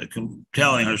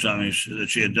telling her something that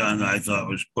she had done that I thought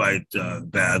was quite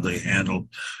badly handled.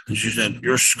 And she said,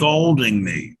 "You're scolding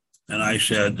me." And I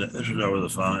said, this was over the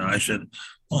phone, and I said,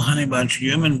 "Well, honey bunch,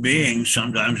 human beings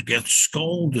sometimes get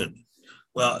scolded."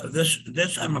 Well, this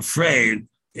I'm afraid,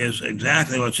 is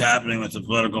exactly what's happening with the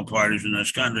political parties in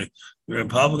this country. The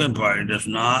Republican Party does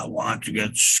not want to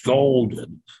get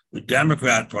scolded. The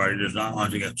Democrat Party does not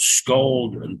want to get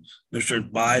scolded. Mr.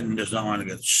 Biden does not want to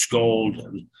get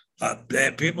scolded.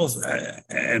 People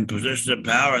in positions of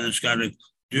power in this country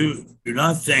do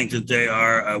not think that they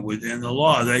are within the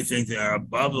law. They think they are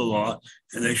above the law,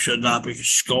 and they should not be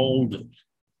scolded.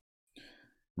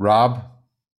 Rob?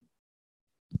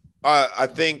 I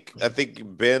think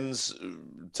Ben's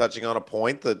touching on a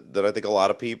point that I think a lot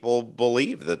of people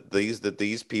believe, that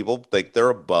these people think they're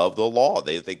above the law.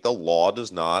 They think the law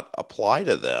does not apply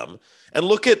to them. And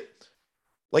look at,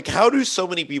 like, how do so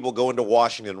many people go into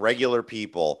Washington, regular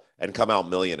people, and come out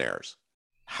millionaires?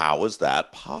 How is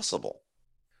that possible?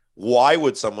 Why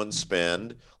would someone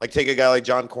spend, like, take a guy like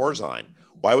John Corzine?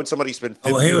 Why would somebody spend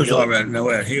 50 he was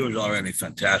million? He was already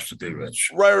fantastically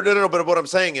rich. Right. No. But what I'm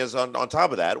saying is, on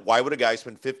top of that, why would a guy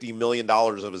spend $50 million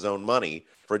of his own money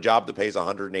for a job that pays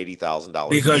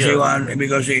 $180,000?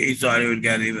 Because he thought he would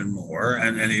get even more,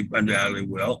 and he undoubtedly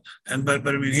will. But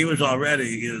I mean, he was already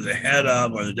either the head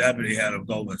of or the deputy head of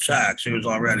Goldman Sachs. He was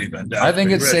already fantastic. I think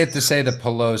it's safe to say the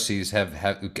Pelosi's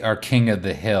are king of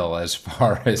the hill as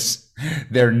far as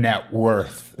their net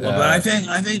worth. Well, but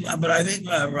I think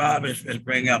Rob is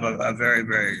bringing up a very,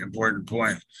 very important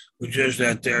point, which is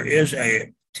that there is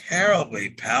a terribly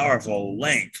powerful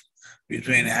link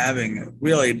between having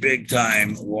really big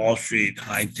time Wall Street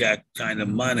high tech kind of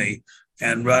money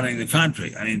and running the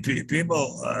country. I mean,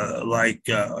 people like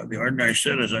the ordinary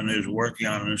citizen who's working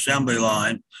on an assembly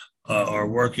line or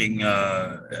working at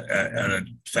a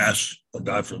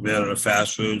God forbid, at a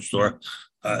fast food store.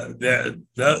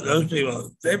 Those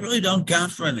people, they really don't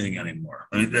count for anything anymore.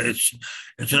 I mean,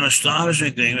 it's an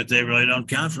astonishing thing that they really don't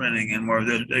count for anything anymore.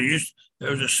 There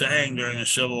was a saying during the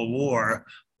Civil War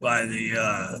by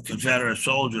the Confederate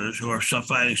soldiers who are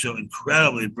fighting so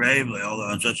incredibly bravely, although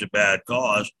on such a bad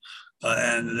cause.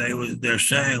 And their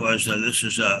saying was that this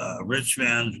is a rich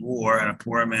man's war and a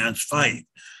poor man's fight.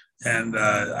 And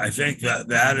I think that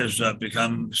has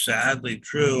become sadly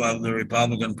true of the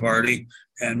Republican Party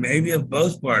and maybe of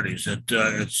both parties.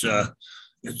 It's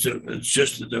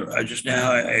just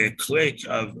now a clique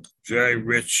of very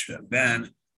rich men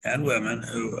and women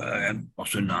who, and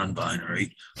also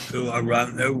non-binary, who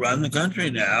run the country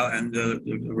now, and the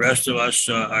rest of us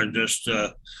are just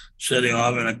sitting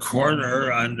off in a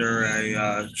corner under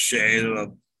a shade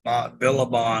of a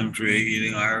billabong tree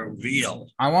eating our veal.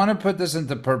 I want to put this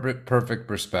into perfect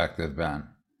perspective, Ben.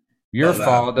 Your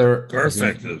father,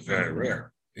 perfect is very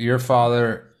rare. Your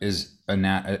father is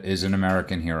an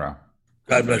American hero.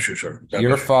 God bless you, sir.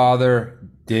 Your father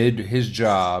did his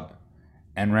job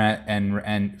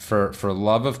and for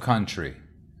love of country,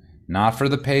 not for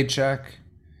the paycheck,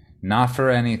 not for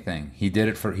anything. He did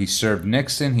it he served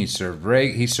Nixon, he served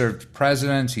Reagan, he served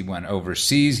presidents, he went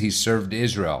overseas, he served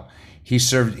Israel. He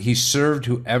served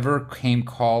whoever came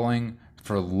calling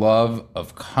for love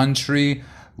of country,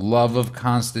 love of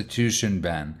Constitution,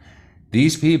 Ben.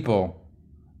 These people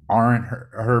aren't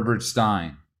Herbert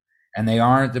Stein, and they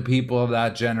aren't the people of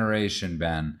that generation,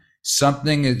 Ben.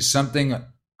 Something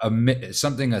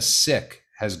sick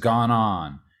has gone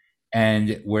on,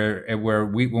 and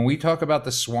when we talk about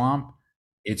the swamp,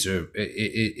 it's a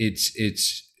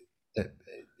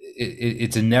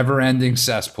never-ending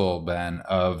cesspool, Ben.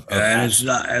 And it's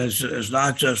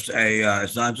not just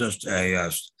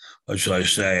a what shall I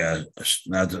say?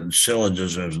 Not that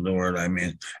syllogism is the word I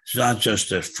mean. It's not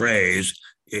just a phrase.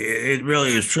 It really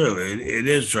is true. It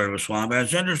is sort of a swamp. And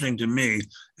it's interesting to me,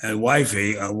 and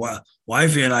Wifey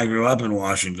and I grew up in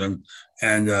Washington.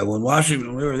 And when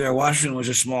we were there, Washington was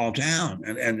a small town,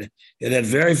 and it had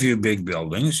very few big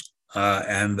buildings.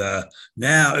 And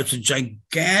now it's a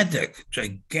gigantic,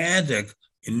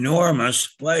 enormous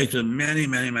place with many,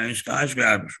 many, many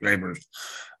skyscrapers.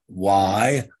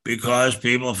 Why? Because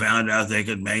people found out they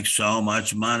could make so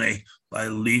much money by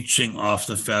leeching off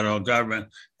the federal government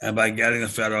and by getting the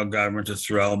federal government to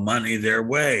throw money their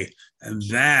way. And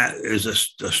that is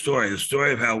the story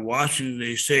of how Washington,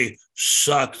 D.C.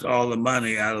 sucked all the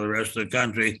money out of the rest of the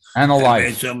country and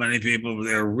made so many people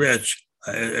there rich.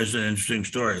 It's an interesting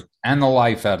story. And the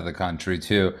life out of the country,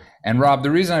 too. And Rob,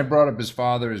 the reason I brought up his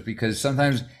father is because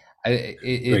sometimes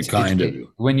it's kind of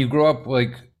you. When you grow up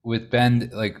like with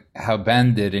Ben, like how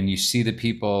Ben did, and you see the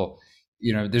people,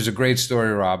 there's a great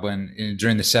story, Rob,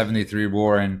 during the 73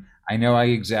 war, and I know I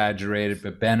exaggerated,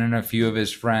 but Ben and a few of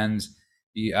his friends,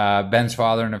 Ben's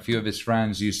father and a few of his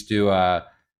friends used to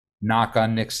knock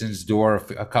on Nixon's door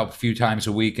a few times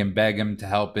a week and beg him to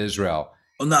help Israel.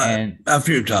 Well, a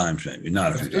few times, maybe,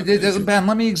 not a few times. Ben,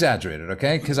 let me exaggerate it,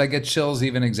 okay? Because I get chills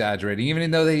even exaggerating,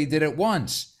 even though he did it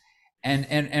once.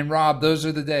 And Rob, those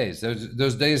are the days.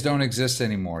 Those days don't exist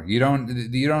anymore. You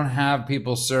don't have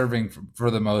people serving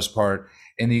for the most part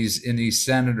in these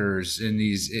senators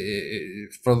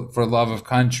for love of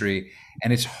country.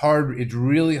 And it's hard. It's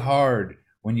really hard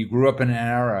when you grew up in an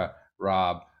era,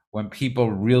 Rob, when people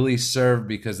really served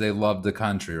because they loved the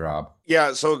country, Rob.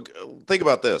 Yeah. So think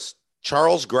about this.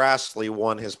 Charles Grassley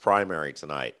won his primary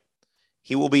tonight.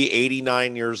 He will be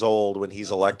 89 years old when he's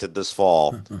elected this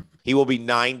fall. He will be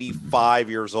 95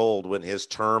 years old when his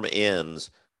term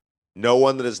ends. No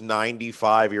one that is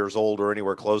 95 years old or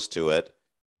anywhere close to it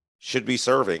should be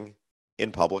serving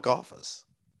in public office.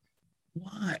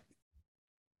 Why?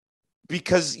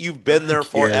 Because you've been there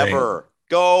forever.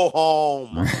 Go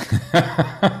home.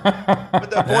 But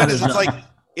the point is, it's like,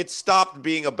 it stopped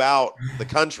being about the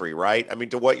country, right? I mean,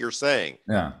 to what you're saying.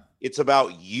 Yeah. It's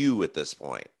about you at this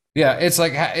point. Yeah, it's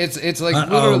like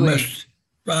literally.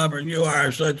 Robert, you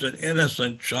are such an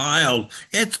innocent child.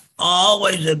 It's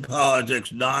always in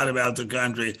politics, not about the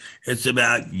country. It's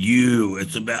about you.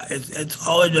 It's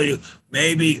always about you.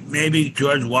 Maybe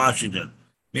George Washington,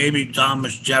 maybe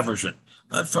Thomas Jefferson.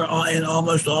 But in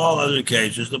almost all other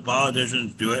cases, the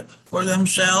politicians do it for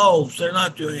themselves. They're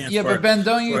not doing it. Yeah, but Ben,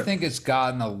 don't you think it's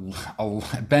gotten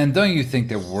Ben? Don't you think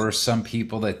there were some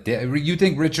people that did? You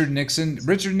think Richard Nixon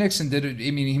did it?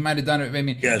 I mean, he might have done it. I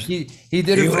mean, yes, he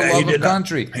did it for love of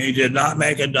country. He did not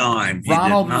make a dime.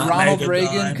 Ronald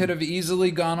Reagan could have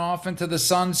easily gone off into the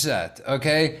sunset.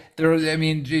 Okay, Trump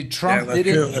did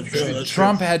it.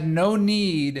 Trump had no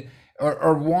need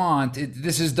or want.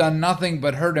 This has done nothing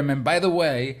but hurt him. And by the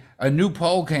way, a new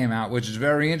poll came out, which is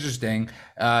very interesting,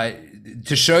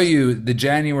 to show you the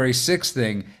January 6th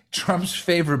thing. Trump's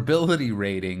favorability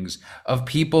ratings of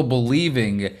people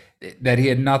believing that he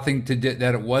had nothing to do,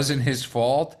 that it wasn't his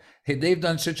fault. They've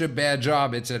done such a bad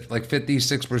job. It's at like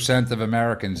 56% of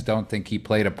Americans don't think he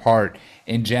played a part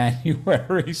in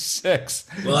January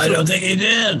 6th. Well, I don't think he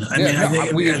did.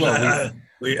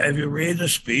 If you read the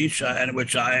speech, and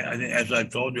which I think, as I've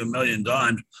told you a million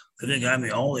times, I think I'm the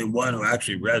only one who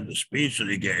actually read the speech that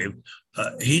he gave.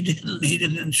 He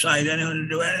didn't incite anyone to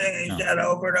do anything. He said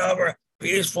over and over,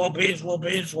 peaceful, peaceful,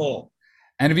 peaceful.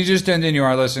 And if you just tuned in, you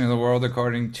are listening to The World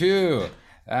According to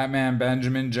that man,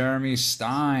 Benjamin Jeremy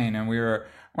Stein. And I want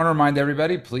to remind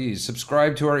everybody, please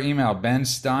subscribe to our email,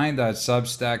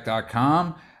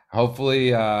 benstein.substack.com.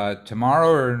 Hopefully tomorrow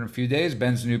or in a few days,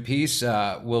 Ben's new piece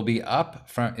will be up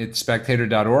at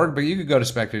spectator.org, but you could go to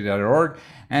spectator.org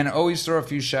and always throw a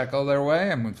few shekel their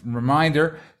way. And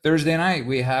reminder, Thursday night,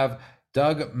 we have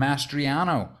Doug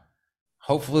Mastriano,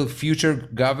 hopefully future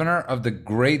governor of the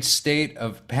great state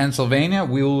of Pennsylvania.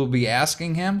 We will be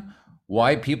asking him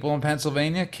why people in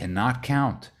Pennsylvania cannot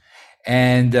count.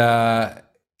 And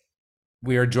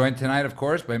we are joined tonight, of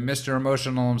course, by Mr.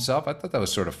 Emotional himself. I thought that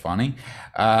was sort of funny,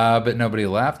 but nobody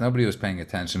laughed. Nobody was paying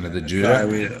attention to the Judah.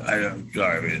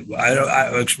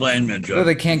 I explain the joke. No,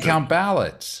 they can't count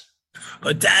ballots.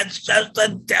 But that's just the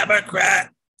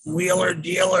Democrat wheeler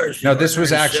dealers. No, this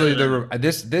was actually I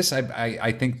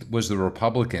think was the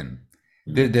Republican.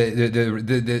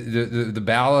 The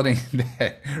balloting,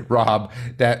 Rob,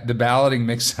 that the balloting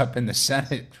mix up in the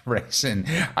Senate race, and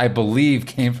I believe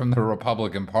came from the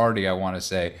Republican Party. I want to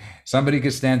say somebody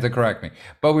could stand to correct me,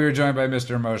 but we were joined by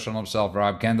Mr. Emotional himself,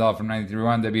 Rob Kendall from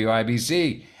 93.1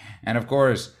 WIBC, and of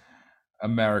course,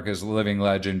 America's living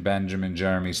legend, Benjamin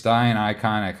Jeremy Stein,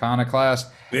 iconoclast.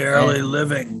 Barely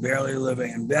living.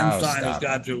 And Ben Stein has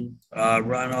got to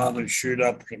run off and shoot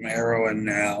up some heroin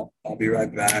now. I'll be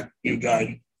right back. You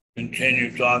guys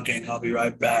continue talking. I'll be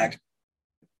right back.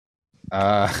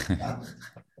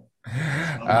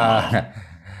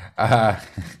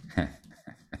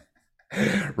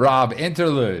 Rob,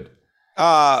 interlude.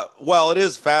 Well, it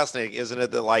is fascinating, isn't it,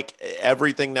 that like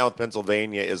everything now with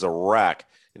Pennsylvania is a wreck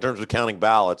in terms of counting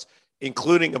ballots,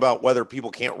 including about whether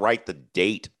people can't write the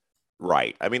date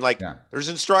right. I mean, there's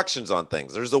instructions on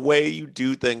things. There's a way you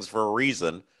do things for a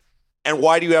reason. And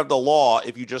why do you have the law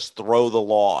if you just throw the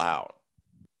law out?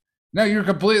 No, you're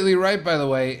completely right, by the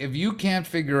way. If you can't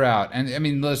figure out, and I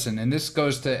mean, listen, and this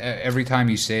goes to every time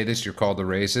you say this, you're called a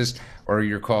racist or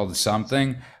you're called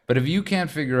something. But if you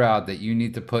can't figure out that you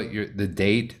need to put the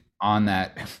date on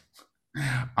that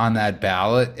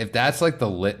ballot, if that's like the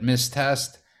litmus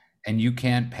test and you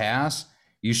can't pass,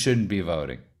 you shouldn't be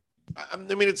voting. I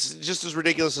mean, it's just as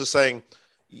ridiculous as saying,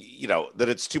 that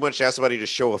it's too much to ask somebody to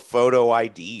show a photo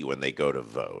ID when they go to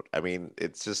vote. I mean,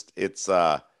 it's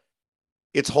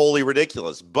wholly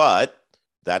ridiculous, but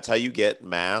that's how you get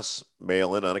mass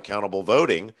mail-in unaccountable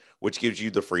voting, which gives you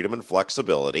the freedom and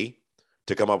flexibility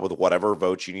to come up with whatever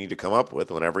votes you need to come up with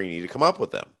whenever you need to come up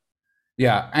with them.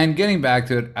 Yeah, and getting back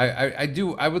to it,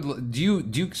 do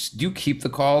you keep the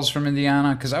calls from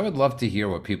Indiana? Because I would love to hear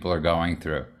what people are going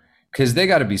through, because they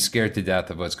got to be scared to death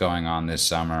of what's going on this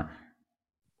summer.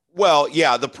 Well,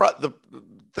 yeah, the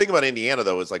thing about Indiana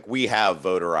though is like we have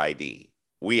voter ID,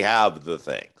 we have the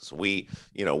things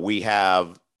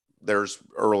there's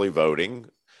early voting.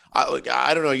 I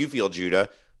don't know how you feel, Judah.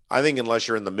 I think unless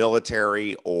you're in the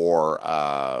military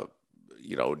or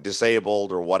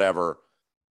disabled or whatever,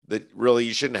 that really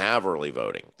you shouldn't have early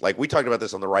voting. Like we talked about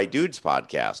this on the Right Dudes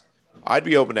podcast. I'd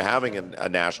be open to having a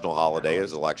national holiday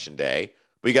as Election Day,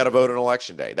 but you got to vote on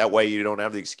Election Day. That way you don't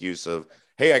have the excuse of,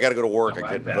 hey, I got to go to work. I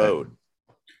couldn't vote.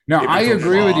 No, I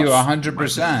agree with you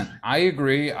 100%. I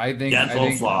agree. I think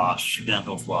dental floss.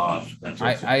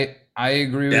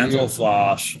 agree with dental you.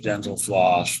 Floss, dental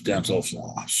floss, dental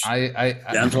floss.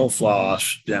 Dental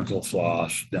floss, dental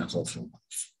floss, dental floss.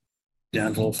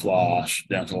 Dental floss,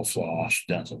 dental floss,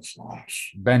 dental floss.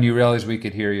 Ben, you realize we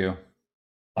could hear you.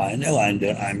 I know.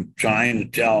 I'm trying to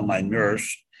tell my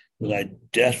nurse that I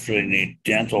desperately need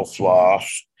dental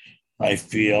floss. I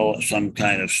feel some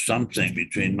kind of something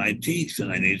between my teeth,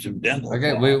 and I need some dental.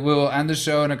 Okay, we will end the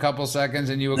show in a couple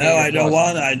seconds, and you will. No, I don't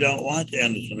want to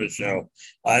end the show.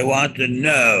 I want to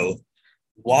know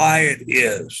why it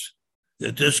is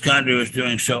that this country was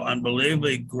doing so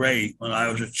unbelievably great when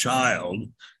I was a child,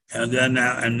 and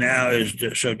now is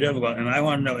so difficult. And I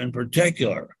want to know, in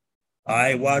particular,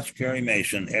 I watch Perry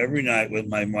Mason every night with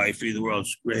my wife, the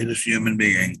world's greatest human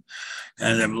being.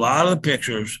 And a lot of the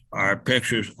pictures are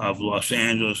pictures of Los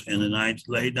Angeles in the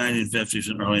late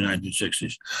 1950s and early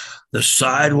 1960s. The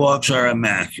sidewalks are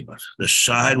immaculate. The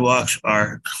sidewalks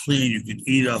are clean. You can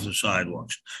eat off the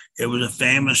sidewalks. It was a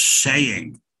famous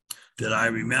saying that I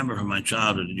remember from my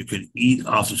childhood that you could eat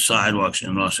off the sidewalks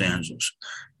in Los Angeles.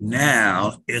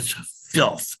 Now it's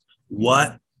filth.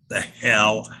 What the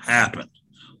hell happened?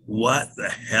 What the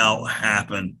hell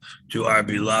happened to our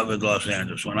beloved Los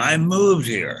Angeles? When I moved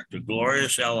here to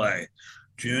glorious LA,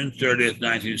 June 30th,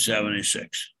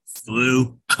 1976,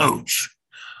 flew coach.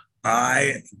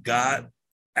 I got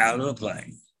out of the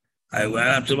plane. I went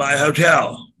up to my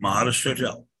hotel, modest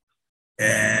hotel,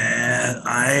 and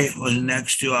I was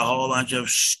next to a whole bunch of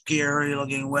scary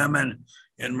looking women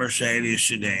in Mercedes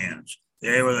sedans.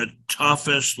 They were the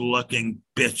toughest looking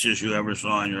bitches you ever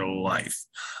saw in your life.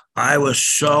 I was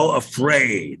so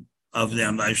afraid of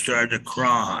them, I started to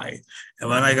cry. And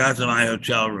when I got to my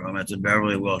hotel room at the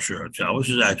Beverly Wilshire Hotel, which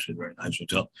is actually a very nice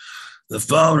hotel, the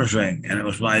phone was ringing, and it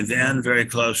was my then very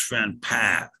close friend,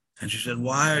 Pat. And she said,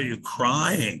 "Why are you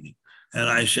crying?" And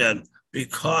I said,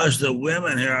 "Because the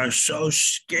women here are so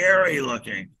scary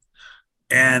looking."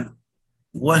 And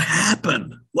what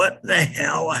happened? What the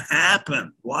hell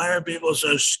happened? Why are people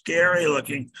so scary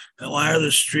looking? And why are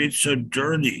the streets so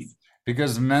dirty?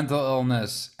 Because of mental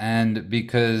illness, and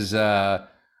because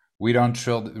we don't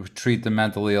treat the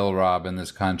mentally ill, Rob, in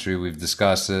this country. We've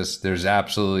discussed this. There's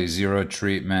absolutely zero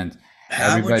treatment.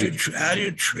 How do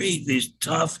you treat these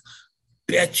tough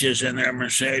bitches in their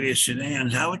Mercedes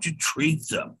sedans? How would you treat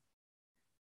them?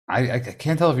 I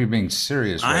can't tell if you're being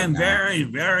serious. I am very,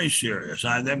 very serious.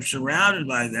 I'm surrounded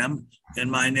by them in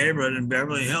my neighborhood in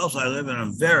Beverly Hills. I live in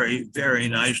a very, very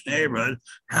nice neighborhood.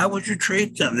 How would you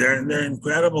treat them? They're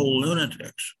incredible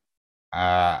lunatics.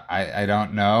 I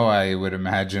don't know. I would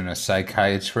imagine a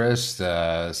psychiatrist.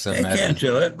 They can't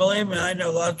do it. Believe me, I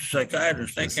know lots of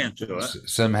psychiatrists. They can't do it.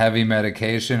 Some heavy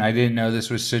medication. I didn't know this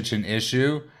was such an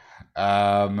issue.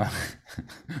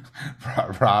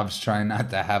 Rob's trying not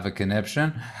to have a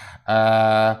conniption,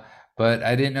 but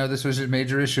I didn't know this was a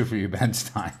major issue for you, Ben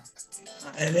Stein.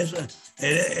 It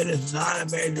is not a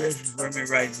major issue for me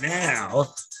right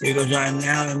now, because I'm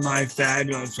now in my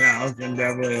fabulous house in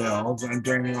Beverly Hills. I'm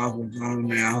turning off the phone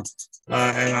now,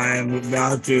 and I am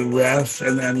about to rest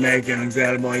and then make an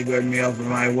incredibly good meal for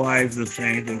my wife, the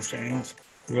saint of saints,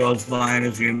 the world's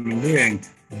finest human being.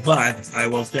 But I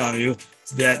will tell you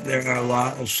that there are a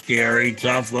lot of scary,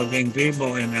 tough-looking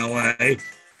people in LA,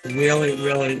 really,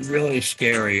 really, really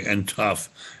scary and tough.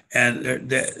 And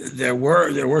there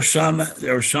were some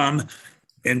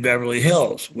in Beverly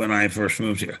Hills when I first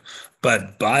moved here,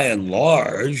 but by and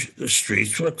large, the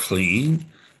streets were clean.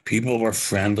 People were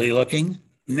friendly looking.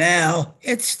 Now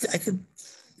it's like a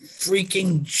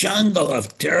freaking jungle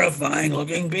of terrifying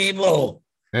looking people.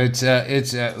 Listen,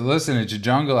 it's a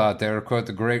jungle out there, to quote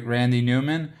the great Randy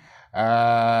Newman.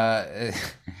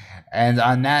 And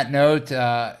on that note,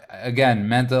 again,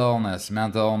 mental illness,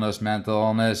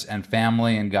 and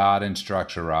family and God and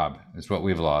structure, Rob, is what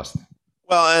we've lost.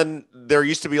 Well, and there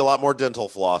used to be a lot more dental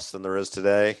floss than there is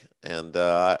today. And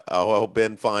I hope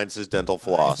Ben finds his dental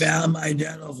floss. I found my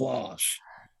dental floss.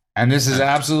 And this is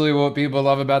absolutely what people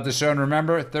love about the show. And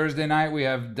remember, Thursday night, we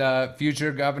have the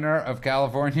future governor of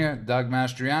California, Doug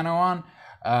Mastriano, on.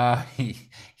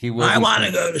 He will. I want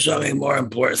to go to something more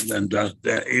important than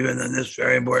even than this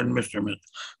very important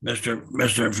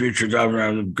Mr. Future Governor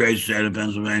of the great state of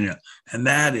Pennsylvania, and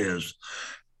that is,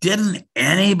 didn't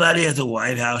anybody at the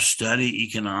White House study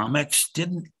economics?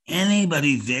 Didn't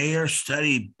anybody there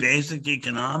study basic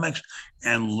economics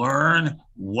and learn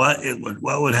what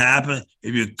would happen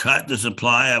if you cut the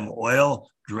supply of oil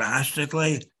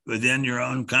drastically? within your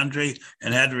own country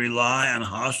and had to rely on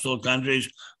hostile countries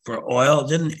for oil?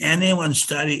 Didn't anyone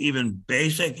study even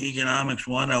basic economics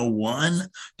 101?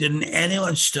 Didn't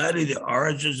anyone study the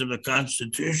origins of the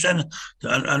Constitution to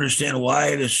understand why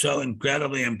it is so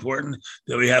incredibly important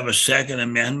that we have a Second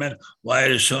Amendment, why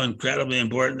it is so incredibly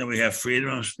important that we have freedom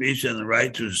of speech and the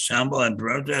right to assemble and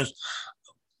protest?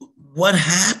 What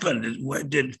happened?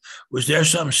 Was there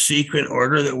some secret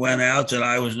order that went out that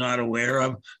I was not aware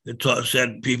of that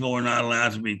said people were not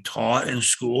allowed to be taught in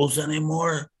schools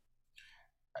anymore?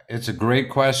 It's a great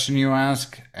question you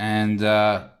ask, and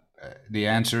the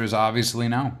answer is obviously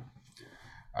no.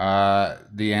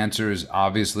 The answer is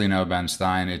obviously no, Ben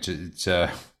Stein. It's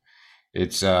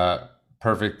a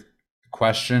perfect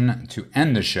question to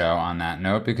end the show on that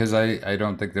note, because I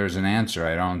don't think there's an answer.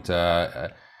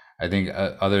 I think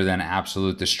other than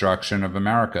absolute destruction of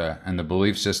America and the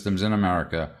belief systems in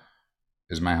America,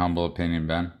 is my humble opinion,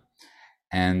 Ben.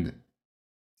 And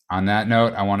on that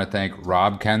note, I want to thank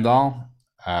Rob Kendall,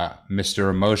 Mr.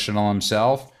 Emotional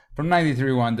himself, from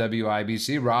 93.1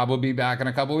 WIBC. Rob will be back in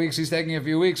a couple weeks. He's taking a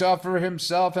few weeks off for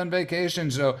himself and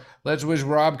vacation. So let's wish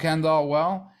Rob Kendall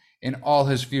well in all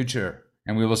his future,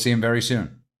 and we will see him very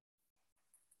soon.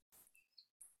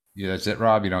 Yeah, that's it,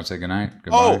 Rob. You don't say goodnight.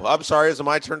 Goodbye. Oh, I'm sorry. Is it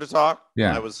my turn to talk?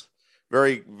 Yeah. I was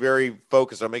very, very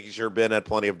focused on making sure Ben had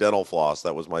plenty of dental floss.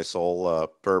 That was my sole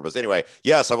purpose. Anyway,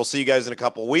 yes, I will see you guys in a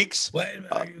couple of weeks. Wait a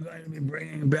minute, are you going to be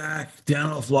bringing back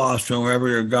dental floss from wherever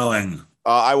you're going?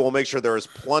 I will make sure there is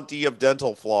plenty of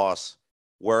dental floss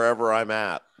wherever I'm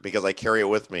at, because I carry it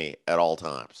with me at all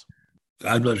times.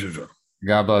 God bless you, sir.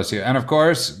 God bless you. And of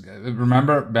course,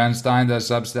 remember,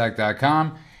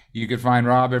 benstein.substack.com. You can find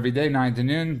Rob every day, 9 to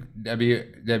noon,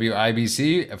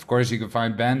 WIBC. Of course, you can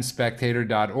find Ben,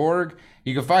 spectator.org.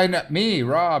 You can find me,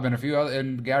 Rob, and a few other,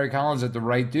 and Gary Collins at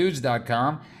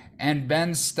therightdudes.com. And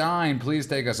Ben Stein, please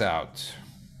take us out.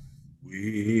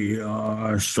 We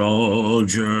are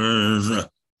soldiers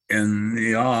in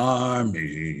the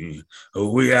army.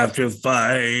 We have to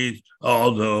fight,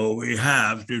 although we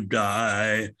have to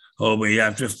die. Oh, we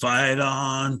have to fight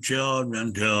on,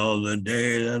 children, till the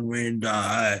day that we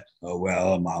die. Oh,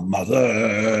 well, my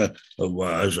mother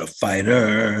was a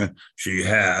fighter. She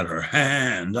had her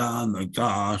hand on the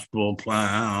gospel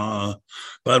plow.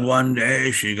 But one day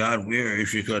she got weary.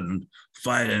 She couldn't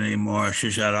fight anymore.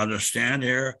 She said, I'll just stand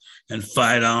here and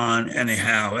fight on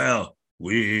anyhow. Well,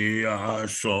 we are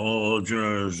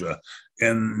soldiers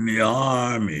in the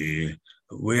army.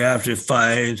 We have to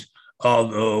fight,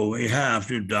 although we have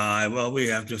to die. Well, we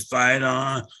have to fight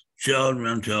on,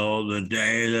 children, till the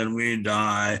day that we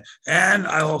die. And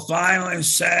I will finally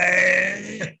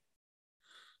say,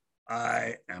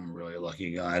 I am a really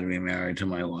lucky guy to be married to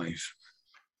my wife.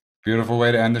 Beautiful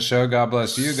way to end the show. God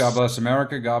bless you. God bless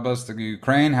America. God bless the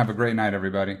Ukraine. Have a great night,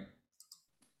 everybody.